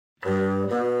Hi,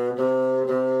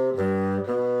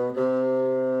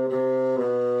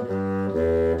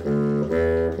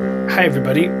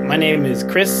 everybody. My name is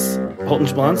Chris Holton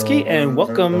Jablonski, and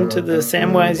welcome to the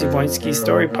Samwise Yavoinski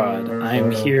Story Pod.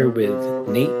 I'm here with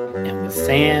Nate and with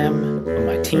Sam on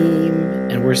my team,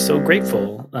 and we're so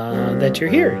grateful that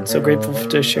you're here and so grateful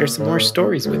to share some more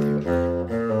stories with you.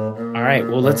 All right,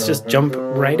 well, let's just jump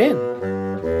right in.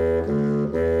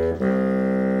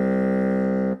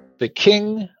 The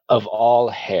King of All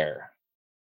Hair.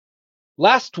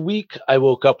 Last week, I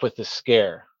woke up with a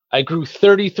scare. I grew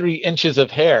 33 inches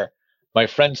of hair. My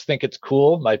friends think it's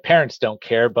cool. My parents don't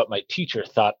care, but my teacher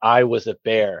thought I was a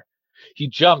bear. He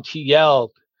jumped, he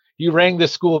yelled, he rang the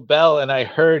school bell, and I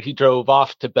heard he drove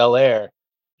off to Bel Air.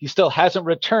 He still hasn't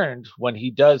returned. When he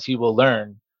does, he will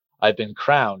learn. I've been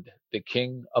crowned the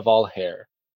King of All Hair.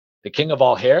 The King of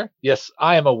All Hair? Yes,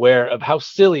 I am aware of how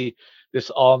silly this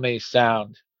all may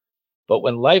sound. But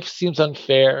when life seems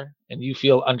unfair and you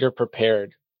feel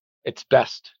underprepared, it's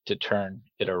best to turn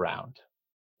it around.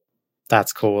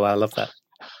 That's cool. I love that.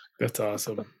 That's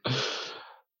awesome.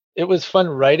 It was fun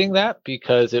writing that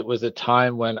because it was a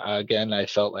time when, again, I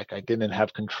felt like I didn't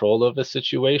have control of a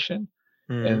situation.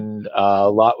 And a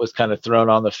lot was kind of thrown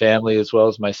on the family as well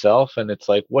as myself. And it's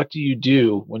like, what do you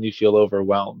do when you feel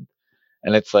overwhelmed?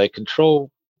 And it's like,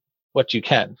 control what you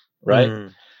can, right?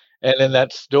 And in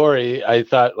that story, I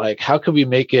thought, like, how could we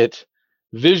make it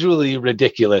visually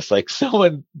ridiculous? Like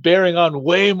someone bearing on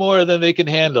way more than they can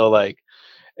handle, like,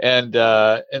 and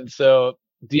so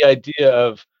the idea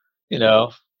of,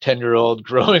 10-year-old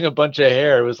growing a bunch of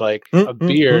hair was like a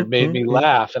beard made me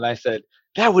laugh. And I said,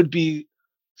 that would be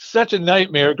such a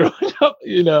nightmare growing up,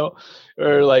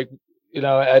 or like,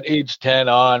 at age 10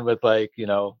 on with like,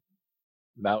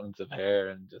 mountains of hair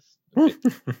and just a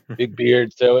big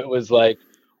beard. So it was like,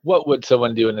 what would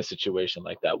someone do in a situation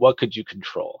like that? What could you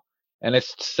control? And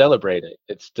it's to celebrate it.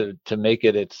 It's to make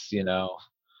it, it's,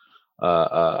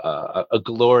 a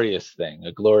glorious thing,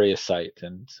 a glorious sight.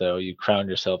 And so you crown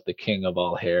yourself the king of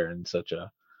all hair in such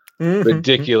a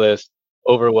ridiculous,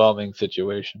 overwhelming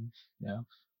situation. Yeah.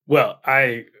 Well,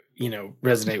 I,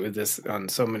 resonate with this on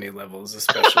so many levels,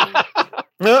 especially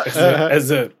as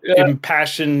a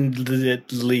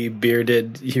impassionedly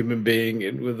bearded human being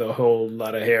and with a whole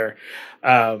lot of hair.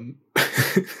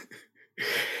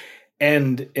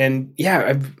 And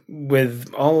yeah,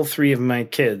 with all three of my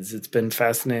kids, it's been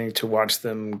fascinating to watch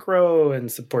them grow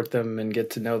and support them and get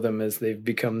to know them as they've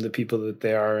become the people that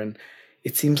they are. And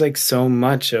it seems like so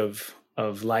much of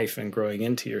life and growing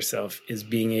into yourself is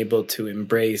being able to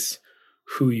embrace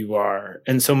who you are.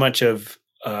 And so much of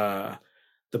the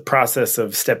process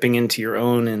of stepping into your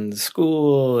own in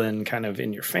school and kind of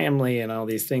in your family and all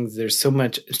these things, there's so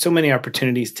many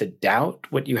opportunities to doubt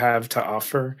what you have to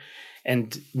offer.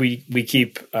 And we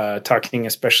keep talking,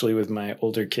 especially with my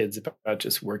older kids, about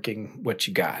just working what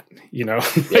you got,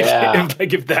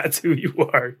 like if that's who you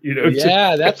are,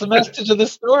 Yeah, that's the message of the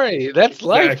story. That's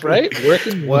life, right?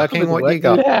 Working what you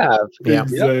got. You have. Yeah,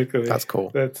 exactly. That's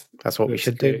cool. That's what we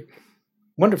should great. do.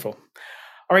 Wonderful.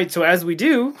 All right. So as we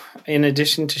do, in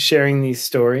addition to sharing these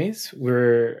stories,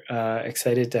 we're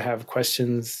excited to have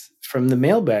questions from the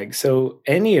mailbag. So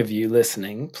any of you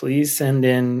listening, please send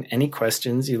in any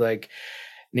questions you like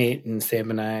Nate and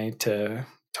Sam and I to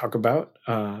talk about.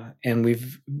 And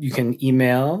you can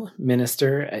email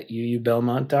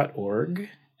minister@uubelmont.org,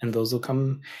 and those will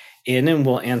come in and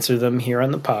we'll answer them here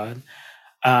on the pod.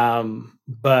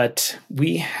 But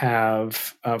we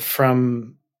have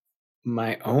from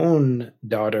my own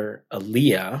daughter,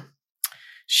 Aaliyah,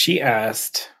 she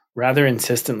asked rather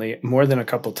insistently, more than a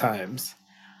couple times,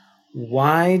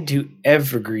 why do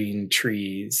evergreen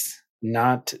trees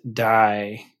not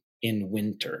die in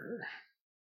winter?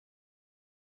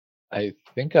 I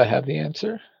think I have the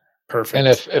answer. Perfect. And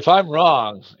if I'm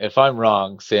wrong,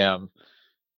 Sam,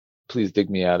 please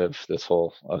dig me out of this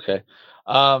hole. Okay.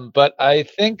 But I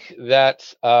think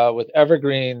that with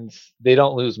evergreens, they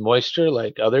don't lose moisture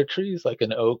like other trees, like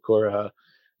an oak or a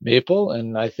maple.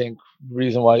 And I think the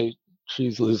reason why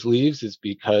trees lose leaves is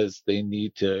because they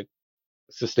need to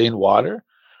sustain water,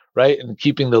 right? And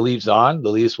keeping the leaves on, the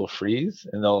leaves will freeze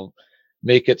and they'll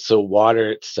make it so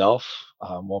water itself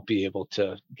won't be able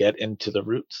to get into the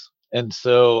roots. And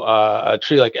so a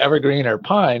tree like evergreen or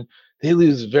pine, they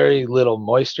lose very little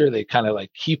moisture. They kind of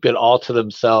like keep it all to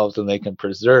themselves and they can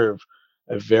preserve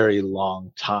a very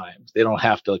long time. They don't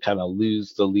have to kind of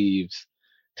lose the leaves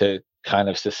to kind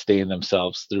of sustain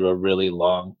themselves through a really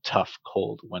long, tough,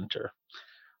 cold winter.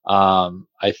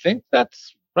 I think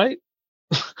that's right.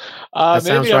 That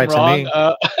sounds maybe I'm right to wrong. me.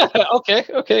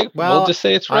 Okay. Well, We'll just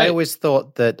say it's right. I always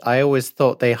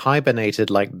thought they hibernated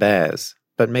like bears,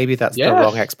 but maybe that's the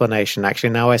wrong explanation. Actually,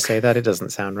 now I say that, it doesn't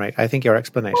sound right. I think your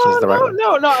explanation is the right one.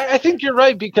 No. I think you're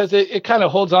right, because it kind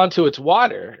of holds on to its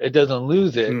water. It doesn't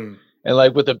lose it. And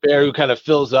like with a bear who kind of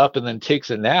fills up and then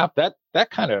takes a nap, that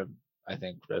kind of, I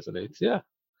think, resonates. Yeah.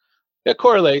 It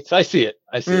correlates. I see it.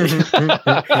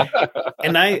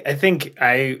 And I think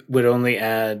I would only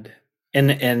add,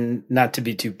 and not to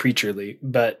be too preacherly,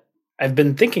 but I've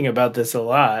been thinking about this a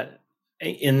lot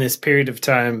in this period of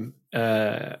time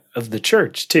of the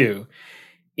church too,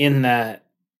 in that,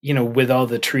 with all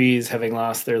the trees having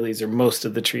lost their leaves, or most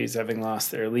of the trees having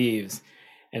lost their leaves,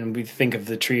 and we think of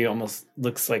the tree almost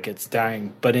looks like it's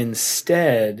dying, but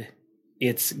instead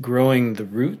it's growing the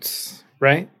roots,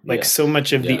 right? Like so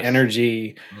much of the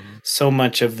energy, so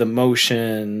much of the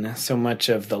motion, so much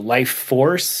of the life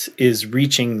force is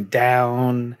reaching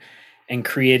down and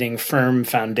creating firm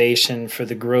foundation for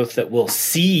the growth that we'll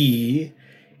see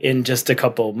in just a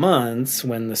couple months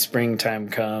when the springtime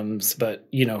comes. But,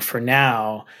 for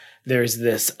now, there's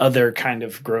this other kind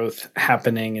of growth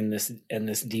happening in this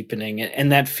deepening.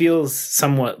 And that feels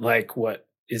somewhat like what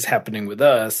is happening with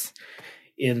us,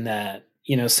 in that,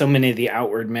 so many of the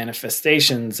outward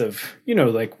manifestations of,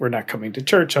 like we're not coming to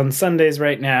church on Sundays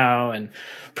right now, and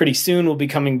pretty soon we'll be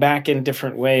coming back in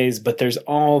different ways, but there's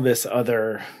all this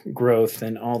other growth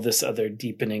and all this other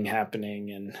deepening happening.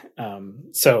 And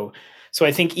so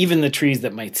I think even the trees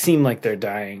that might seem like they're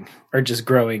dying are just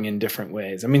growing in different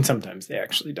ways. I mean, sometimes they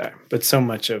actually die, but so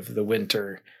much of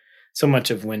winter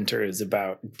is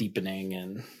about deepening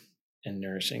and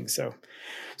nourishing. So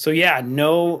yeah,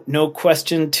 no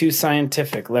question too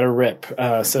scientific. Let her rip.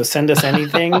 So send us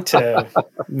anything to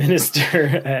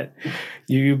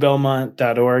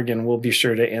minister@uubelmont.org, and we'll be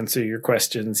sure to answer your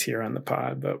questions here on the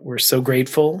pod. But we're so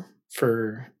grateful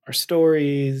for our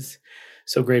stories,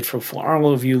 so grateful for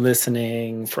all of you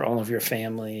listening, for all of your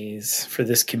families, for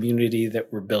this community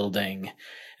that we're building.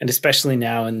 And especially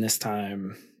now in this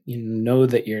time, know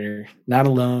that you're not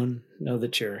alone, know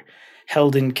that you're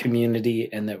held in community,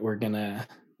 and that we're going to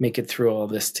make it through all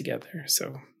this together.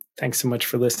 So thanks so much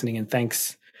for listening, and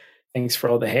thanks for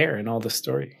all the hair and all the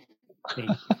story.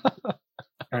 All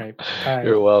right. Bye.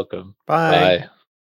 You're welcome. Bye.